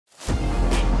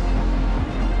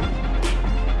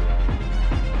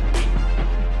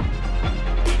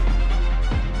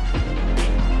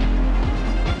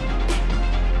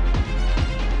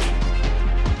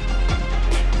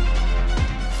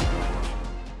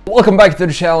Welcome back to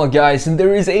the channel, guys, and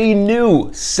there is a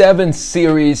new 7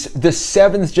 series. The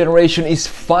 7th generation is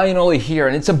finally here,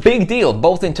 and it's a big deal,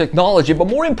 both in technology, but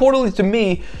more importantly to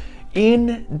me,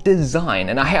 in design.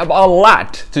 And I have a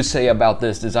lot to say about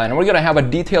this design, and we're gonna have a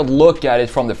detailed look at it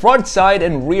from the front, side,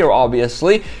 and rear,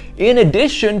 obviously, in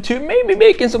addition to maybe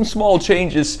making some small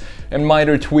changes and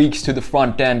minor tweaks to the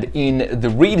front end in the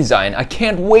redesign. I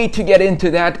can't wait to get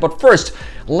into that, but first,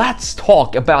 let's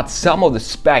talk about some of the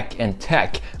spec and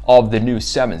tech of the new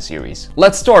 7 series.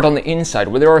 Let's start on the inside,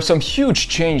 where there are some huge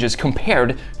changes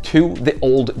compared to the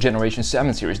old generation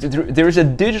 7 series. There is a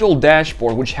digital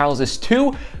dashboard which houses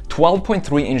two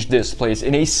 12.3-inch displays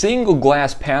in a single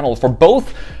glass panel for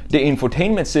both the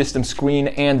infotainment system screen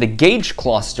and the gauge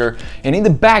cluster. And in the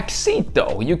back seat,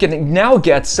 though, you can now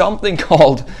get something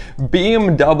called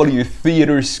BMW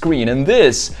Theater Screen. And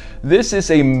this is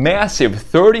a massive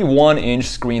 31-inch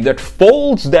screen that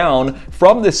folds down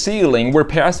from the ceiling, where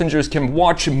passengers can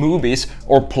watch movies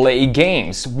or play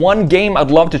games. One game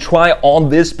I'd love to try on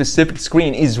this specific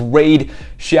screen is Raid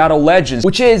Shadow Legends,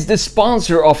 which is the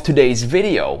sponsor of today's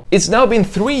video. It's now been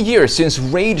 3 years since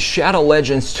Raid Shadow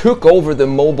Legends took over the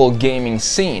mobile gaming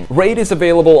scene. Raid is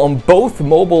available on both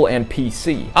mobile and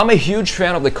PC. I'm a huge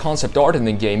fan of the concept art in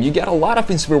the game. You get a lot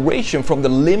of inspiration from the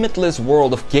limitless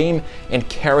world of game and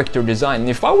character design.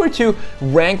 And if I were to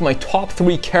rank my top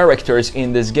 3 characters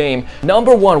in this game,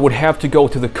 number 1 would have to go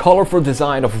to the colorful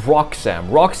design of Roxam.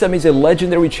 Roxam is a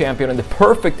legendary champion and the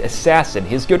perfect assassin.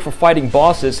 He's good for fighting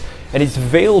bosses, and his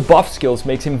Veil buff skills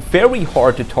makes him very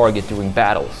hard to target during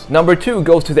battles. Number 2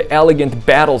 goes to the elegant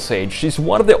Battle Sage. She's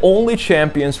one of the only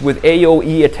champions with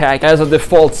AoE attack as a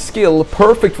default skill,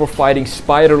 perfect for fighting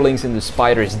spiderlings in the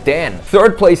spider's den.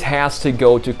 Third place has to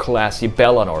go to classy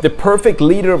Bellanor, the perfect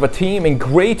leader of a team and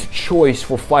great choice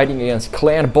for fighting against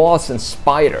clan boss and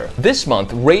spider. This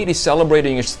month, Raid is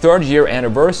celebrating its 3rd year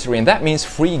anniversary, and that means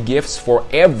free gifts for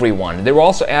everyone. They're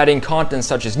also adding content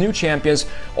such as new champions,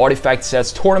 artifact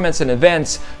sets, tournaments, and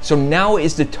events, so now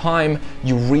is the time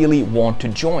you really want to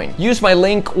join. Use my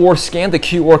link or scan the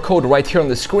QR code right here on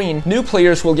the screen. New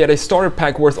players will get a starter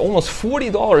pack worth almost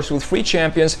 $40 with free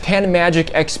champions, 10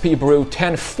 Magic XP Brew,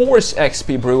 10 Force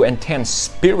XP Brew, and 10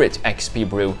 Spirit XP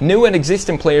Brew. New and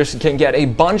existing players can get a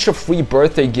bunch of free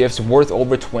birthday gifts worth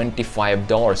over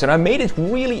 $25, and I made it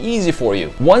really easy for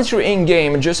you. Once you're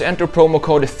in-game, just enter promo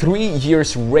code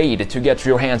 3YEARSRAID to get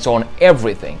your hands on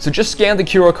everything. So just scan the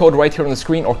QR code right here on the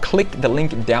screen or click the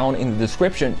link down in the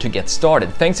description to get started.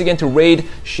 Thanks again to Raid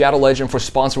Shadow Legend for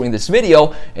sponsoring this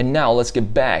video, and now let's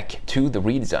get back to the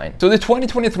redesign. So the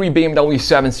 2023 BMW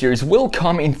 7 series will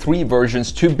come in 3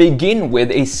 versions, to begin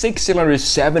with a 6-cylinder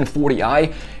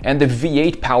 740i and the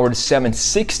V8 powered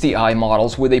 760i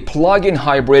models, with a plug-in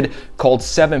hybrid called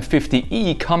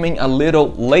 750e coming a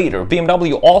little later.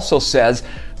 BMW also says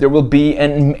there will be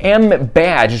an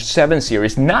M-badged 7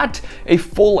 series, not a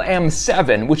full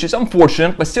M7, which is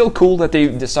unfortunate, but still cool that they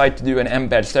decide to do an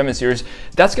M-badged 7 series.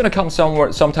 That's going to come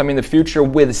sometime in the future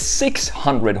with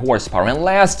 600 horsepower. And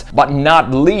last but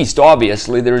not least,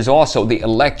 obviously, there is also the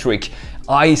electric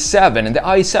i7, and the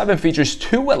i7 features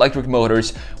 2 electric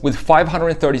motors with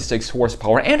 536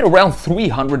 horsepower and around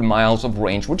 300 miles of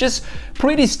range, which is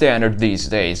pretty standard these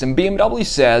days. And BMW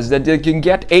says that they can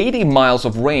get 80 miles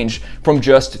of range from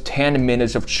just 10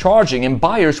 minutes of charging, and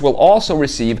buyers will also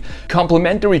receive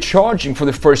complimentary charging for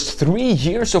the first 3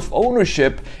 years of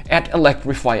ownership at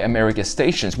Electrify America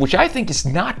stations, which I think is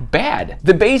not bad.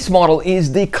 The base model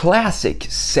is the classic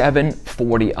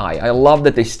 740i. I love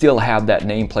that they still have that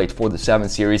nameplate for the 7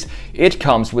 series. It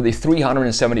comes with a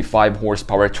 375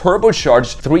 horsepower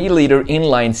turbocharged 3-liter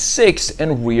inline 6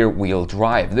 and rear wheel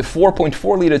drive. The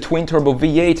 4.4-liter twin turbo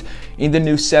V8 in the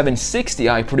new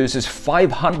 760i produces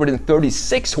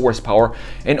 536 horsepower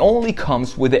and only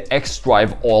comes with the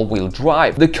X-Drive all-wheel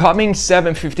drive. The coming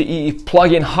 750e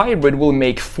plug-in hybrid will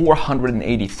make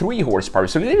 483 horsepower.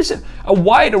 So there's a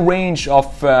wide range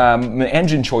of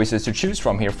engine choices to choose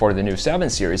from here for the new 7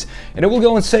 series, and it will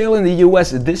go on sale in the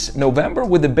US this November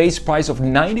with the base price of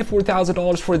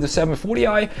 $94,000 for the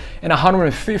 740i and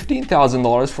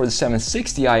 $115,000 for the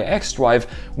 760i X-Drive,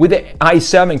 with the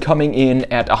i7 coming in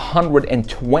at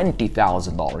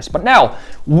 $120,000. But now,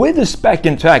 with the spec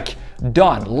and tech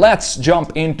done, let's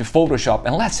jump into Photoshop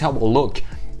and let's have a look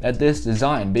at this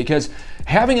design, because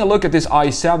having a look at this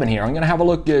i7 here, I'm gonna have a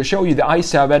look, show you the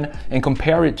i7 and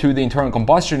compare it to the internal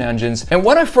combustion engines. And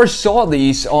when I first saw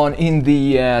these in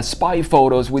the spy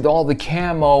photos with all the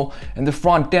camo and the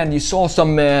front end, you saw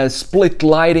some split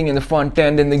lighting in the front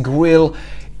end and the grille.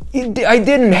 I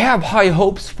didn't have high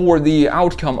hopes for the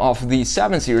outcome of the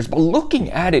 7 series, but looking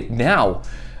at it now,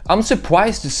 I'm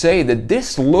surprised to say that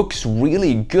this looks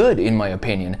really good in my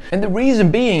opinion. And the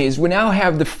reason being is we now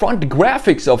have the front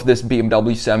graphics of this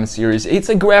BMW 7 Series. It's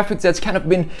a graphics that's kind of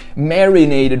been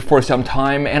marinated for some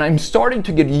time, and I'm starting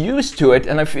to get used to it,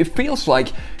 and it feels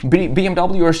like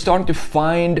BMW are starting to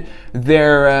find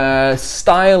their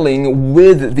styling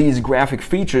with these graphic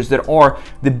features that are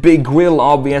the big grille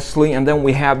obviously, and then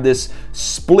we have this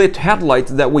split headlight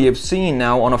that we have seen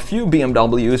now on a few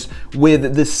BMWs,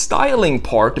 with the styling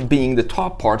part being the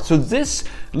top part. So this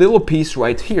little piece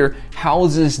right here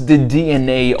houses the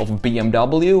DNA of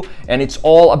BMW, and it's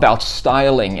all about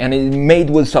styling, and it's made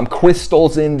with some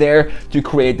crystals in there to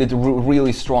create the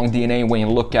really strong DNA when you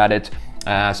look at it.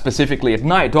 Specifically at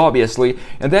night, obviously.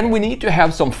 And then we need to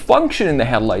have some function in the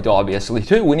headlight, obviously,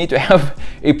 too. We need to have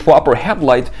a proper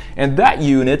headlight, and that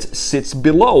unit sits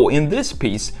below in this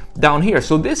piece down here.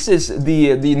 So this is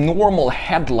the normal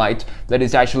headlight that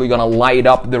is actually going to light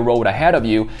up the road ahead of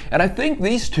you. And I think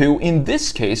these two, in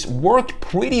this case, work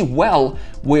pretty well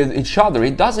with each other.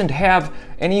 It doesn't have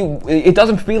it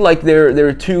doesn't feel like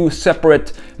they're two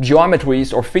separate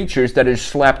geometries or features that are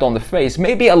slapped on the face.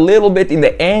 Maybe a little bit in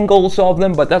the angles of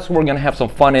them, but that's what we're gonna have some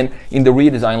fun in the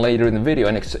redesign later in the video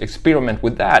and experiment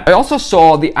with that. I also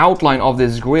saw the outline of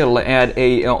this grille at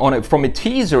from a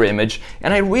teaser image,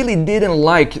 and I really didn't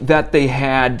like that they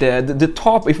had the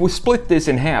top. If we split this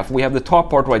in half, we have the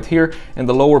top part right here and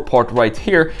the lower part right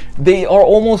here. They are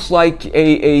almost like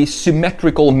a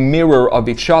symmetrical mirror of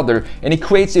each other, and it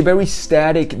creates a very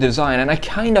static design, and I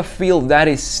kind of feel that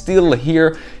is still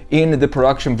here in the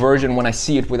production version when I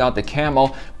see it without the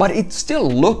camo, but it still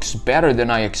looks better than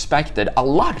I expected, a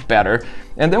lot better.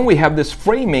 And then we have this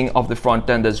framing of the front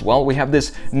end as well. We have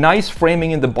this nice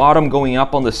framing in the bottom going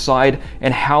up on the side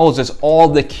and houses all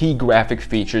the key graphic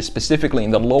features, specifically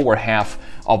in the lower half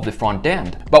of the front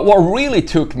end. But what really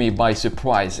took me by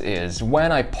surprise is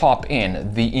when I pop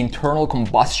in the internal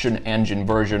combustion engine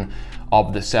version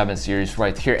of the 7 Series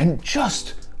right here, and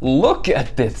just look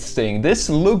at this thing. This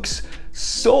looks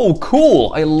so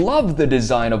cool. I love the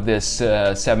design of this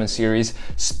 7 Series,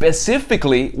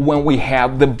 specifically when we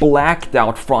have the blacked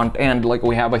out front end like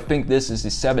we have. I think this is the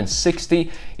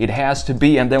 760, it has to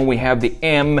be, and then we have the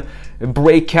M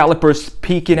brake calipers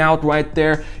peeking out right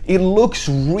there. It looks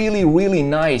really, really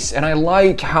nice, and I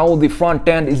like how the front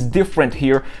end is different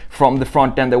here from the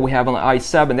front end that we have on the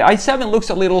i7. The i7 looks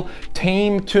a little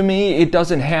tame to me. It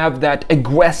doesn't have that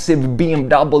aggressive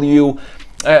BMW.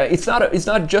 It's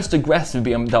not just aggressive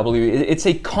BMW, it's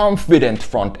a confident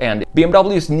front end.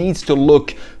 BMW needs to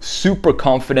look super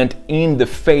confident in the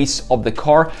face of the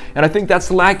car, and I think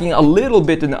that's lacking a little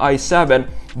bit in the i7,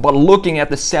 but looking at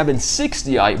the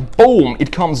 760i, boom,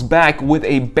 it comes back with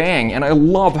a bang, and I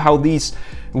love how these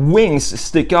wings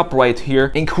stick up right here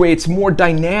and creates more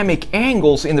dynamic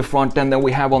angles in the front end than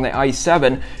we have on the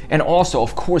i7. And also,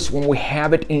 of course, when we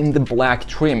have it in the black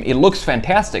trim, it looks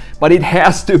fantastic, but it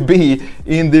has to be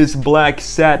in this black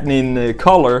satin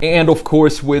color, and of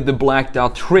course with the blacked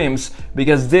out trims,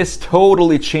 because this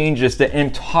totally changes the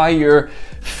entire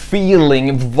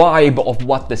feeling, vibe of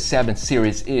what the 7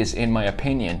 Series is, in my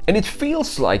opinion. And it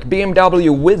feels like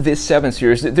BMW with this 7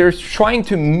 Series, they're trying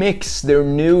to mix their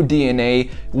new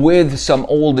DNA with some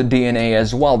old DNA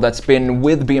as well that's been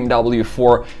with BMW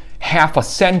for half a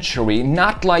century,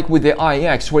 not like with the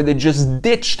iX where they just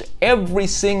ditched every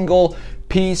single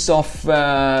piece of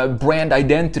brand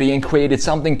identity and created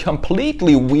something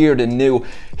completely weird and new.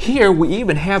 Here we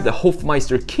even have the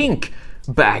Hofmeister kink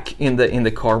back in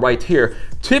the car right here.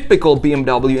 Typical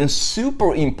BMW and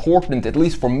super important, at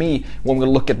least for me, when we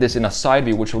look at this in a side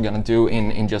view, which we're gonna do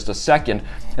in just a second.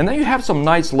 And then you have some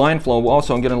nice line flow.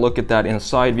 Also, I'm gonna look at that in a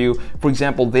side view. For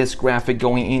example, this graphic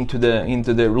going into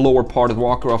the lower part of the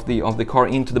rocker of the car,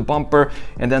 into the bumper,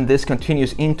 and then this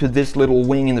continues into this little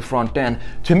wing in the front end.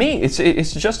 To me,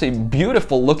 it's just a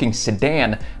beautiful looking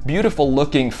sedan, beautiful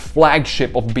looking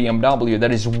flagship of BMW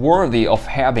that is worthy of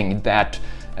having that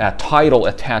title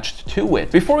attached to it.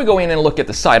 Before we go in and look at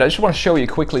the side, I just want to show you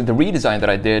quickly the redesign that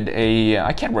I did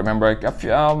I can't remember,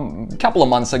 a couple of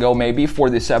months ago maybe,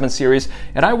 for the 7 Series,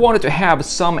 and I wanted to have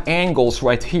some angles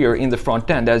right here in the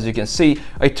front end. As you can see,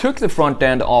 I took the front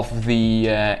end of the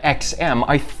XM.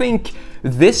 I think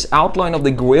this outline of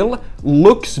the grille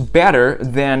looks better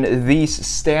than these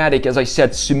static, as I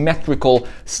said, symmetrical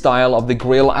style of the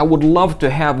grille. I would love to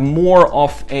have more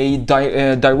of a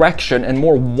direction and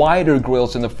more wider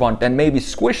grills in the front and maybe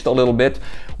squished a little bit,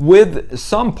 with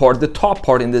some part, the top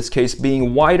part in this case,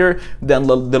 being wider than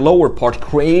the lower part,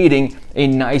 creating a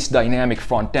nice dynamic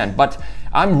front end. But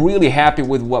I'm really happy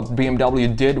with what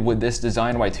BMW did with this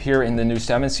design right here in the new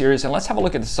 7 Series. And let's have a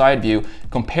look at the side view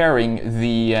comparing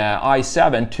the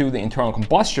i7 to the internal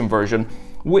combustion version.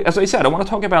 As I said, I want to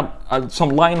talk about some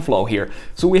line flow here.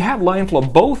 So we have line flow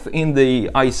both in the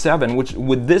i7, which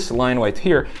with this line right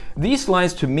here. These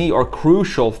lines to me are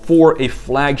crucial for a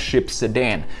flagship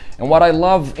sedan. And what I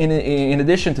love in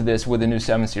addition to this with the new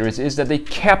 7 Series is that they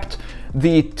kept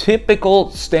the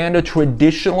typical standard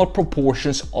traditional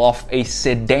proportions of a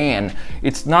sedan.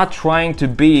 It's not trying to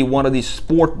be one of these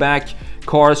sportback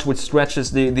cars which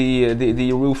stretches the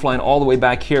roofline all the way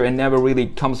back here and never really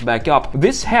comes back up.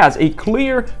 This has a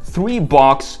clear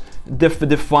 3-box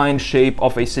defined shape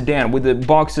of a sedan, with the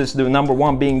boxes, the number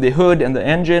 1 being the hood and the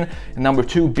engine, and number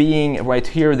 2 being right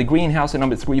here the greenhouse, and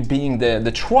number 3 being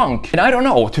the trunk. And I don't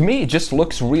know, to me it just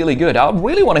looks really good. I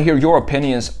really want to hear your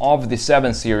opinions of the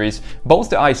 7 Series, both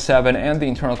the i7 and the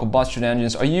internal combustion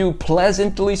engines. Are you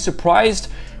pleasantly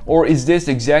surprised? Or is this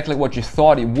exactly what you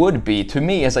thought it would be? To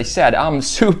me, as I said, I'm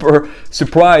super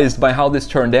surprised by how this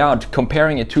turned out,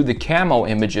 comparing it to the camo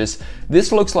images.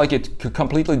 This looks like a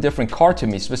completely different car to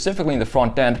me, specifically in the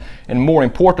front end, and more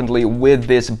importantly with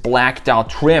this blacked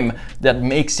out trim that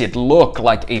makes it look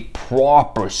like a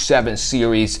proper 7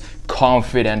 Series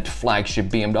confident flagship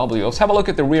BMW. Let's have a look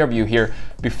at the rear view here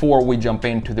before we jump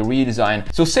into the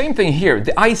redesign. So same thing here,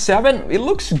 the i7, it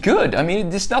looks good. I mean,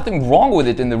 there's nothing wrong with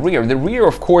it in the rear. The rear,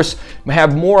 of course,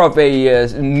 have more of a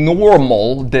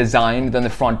normal design than the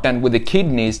front end with the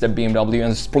kidneys that BMW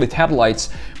and the split headlights.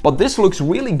 But this looks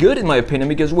really good in my opinion,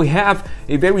 because we have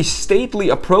a very stately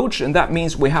approach, and that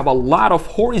means we have a lot of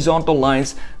horizontal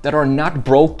lines that are not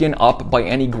broken up by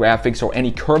any graphics or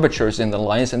any curvatures in the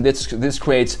lines, and this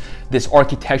creates this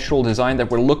architectural design that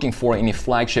we're looking for in a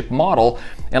flagship model.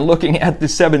 And looking at the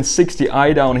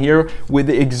 760i down here with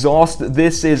the exhaust,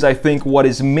 this is, I think, what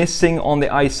is missing on the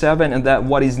i7, and that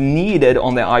what is needed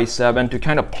on the i7 to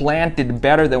kind of plant it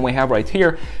better than we have right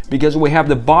here, because we have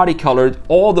the body colored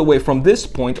all the way from this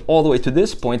point all the way to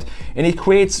this point, and it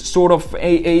creates sort of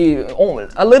a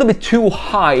little bit too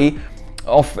high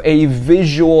of a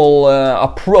visual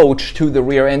approach to the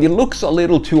rear, and it looks a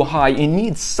little too high. It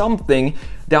needs something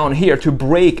down here to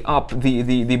break up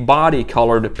the body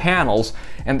colored panels,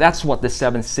 and that's what the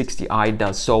 760i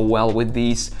does so well with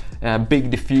these big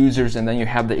diffusers, and then you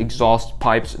have the exhaust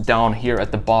pipes down here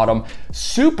at the bottom.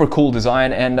 Super cool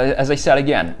design, and as I said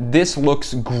again, this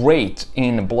looks great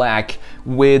in black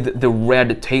with the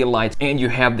red taillights, and you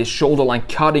have the shoulder line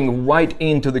cutting right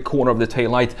into the corner of the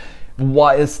taillight.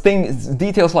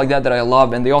 Details like that I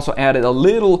love. And they also added a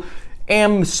little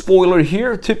M spoiler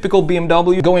here, typical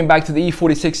BMW, going back to the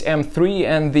E46 M3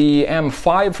 and the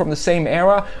M5 from the same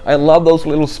era. I love those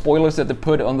little spoilers that they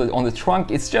put on the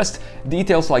trunk. It's just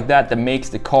details like that that makes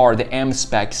the car, the M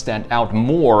spec, stand out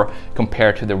more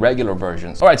compared to the regular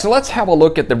versions. All right, so let's have a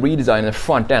look at the redesign in the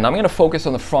front end. I'm going to focus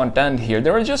on the front end here.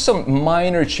 There are just some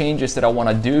minor changes that I want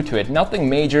to do to it, nothing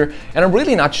major, and I'm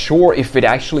really not sure if it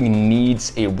actually needs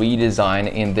a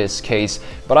redesign in this case,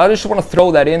 but I just want to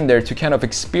throw that in there to kind of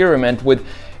experiment with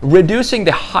reducing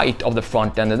the height of the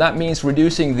front end, and that means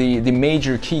reducing the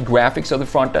major key graphics of the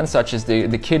front end, such as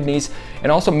the kidneys,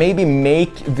 and also maybe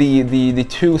make the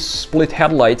 2 split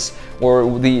headlights,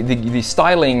 or the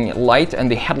styling light and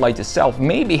the headlight itself,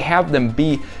 maybe have them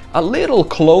be a little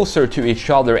closer to each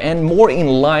other and more in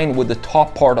line with the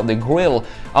top part of the grille.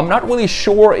 I'm not really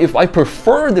sure if I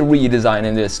prefer the redesign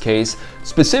in this case,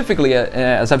 specifically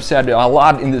as I've said a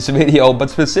lot in this video, but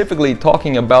specifically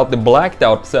talking about the blacked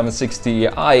out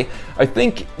 760i. I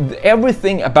think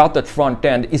everything about that front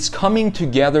end is coming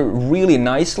together really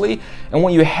nicely, and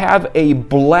when you have a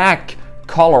black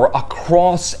color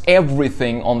across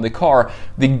everything on the car,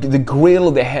 the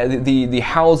grille, the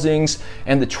housings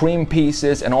and the trim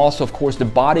pieces, and also of course the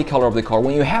body color of the car,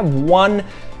 when you have one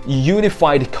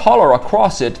unified color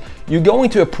across it, you're going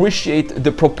to appreciate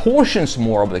the proportions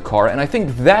more of the car. And I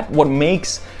think that what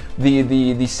makes the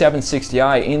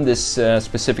 760i in this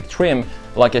specific trim,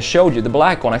 like I showed you, the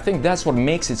black one, I think that's what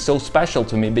makes it so special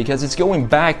to me, because it's going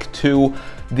back to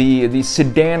the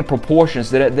sedan proportions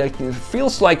that it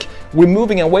feels like we're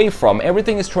moving away from.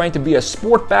 Everything is trying to be a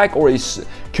sportback or a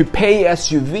coupe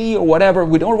SUV or whatever.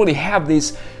 We don't really have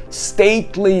these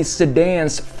stately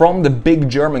sedans from the big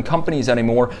German companies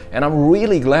anymore, and I'm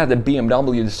really glad that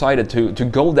BMW decided to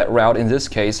go that route in this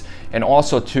case, and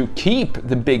also to keep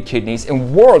the big kidneys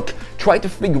and try to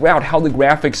figure out how the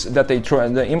graphics that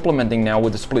they're implementing now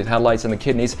with the split headlights and the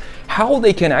kidneys, how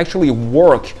they can actually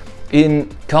work in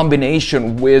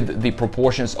combination with the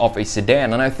proportions of a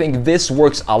sedan. And I think this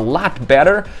works a lot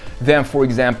better than, for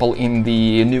example, in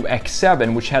the new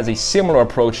X7, which has a similar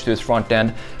approach to its front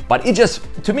end. But it just,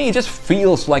 to me, it just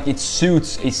feels like it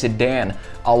suits a sedan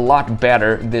a lot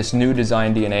better, this new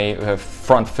design DNA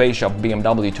front fascia of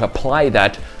BMW, to apply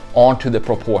that onto the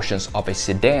proportions of a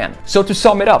sedan. So to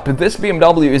sum it up, this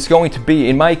BMW is going to be,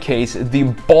 in my case, the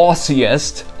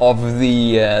bossiest of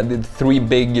the three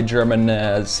big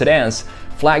German sedans.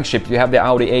 Flagship, you have the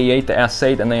Audi A8, the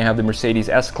S8, and then you have the Mercedes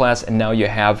S-Class, and now you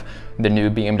have the new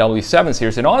BMW 7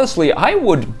 Series. And honestly, I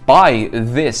would buy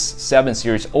this 7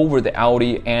 Series over the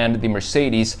Audi and the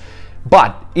Mercedes,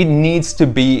 but it needs to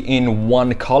be in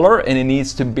one color, and it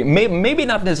needs to be, maybe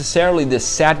not necessarily the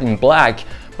satin black,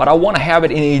 but I want to have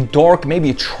it in a dark,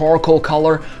 maybe charcoal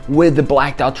color with the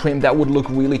blacked out trim. That would look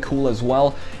really cool as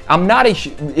well. I'm not a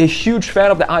huge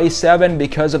fan of the i7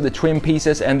 because of the trim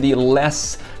pieces and the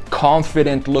less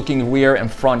confident looking rear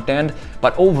and front end,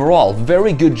 but overall,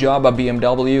 very good job by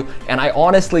BMW, and I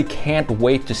honestly can't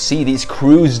wait to see these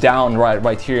cruise down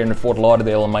right here in Fort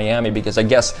Lauderdale in Miami, because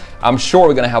I'm sure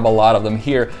we're gonna have a lot of them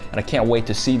here, and I can't wait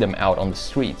to see them out on the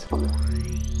street.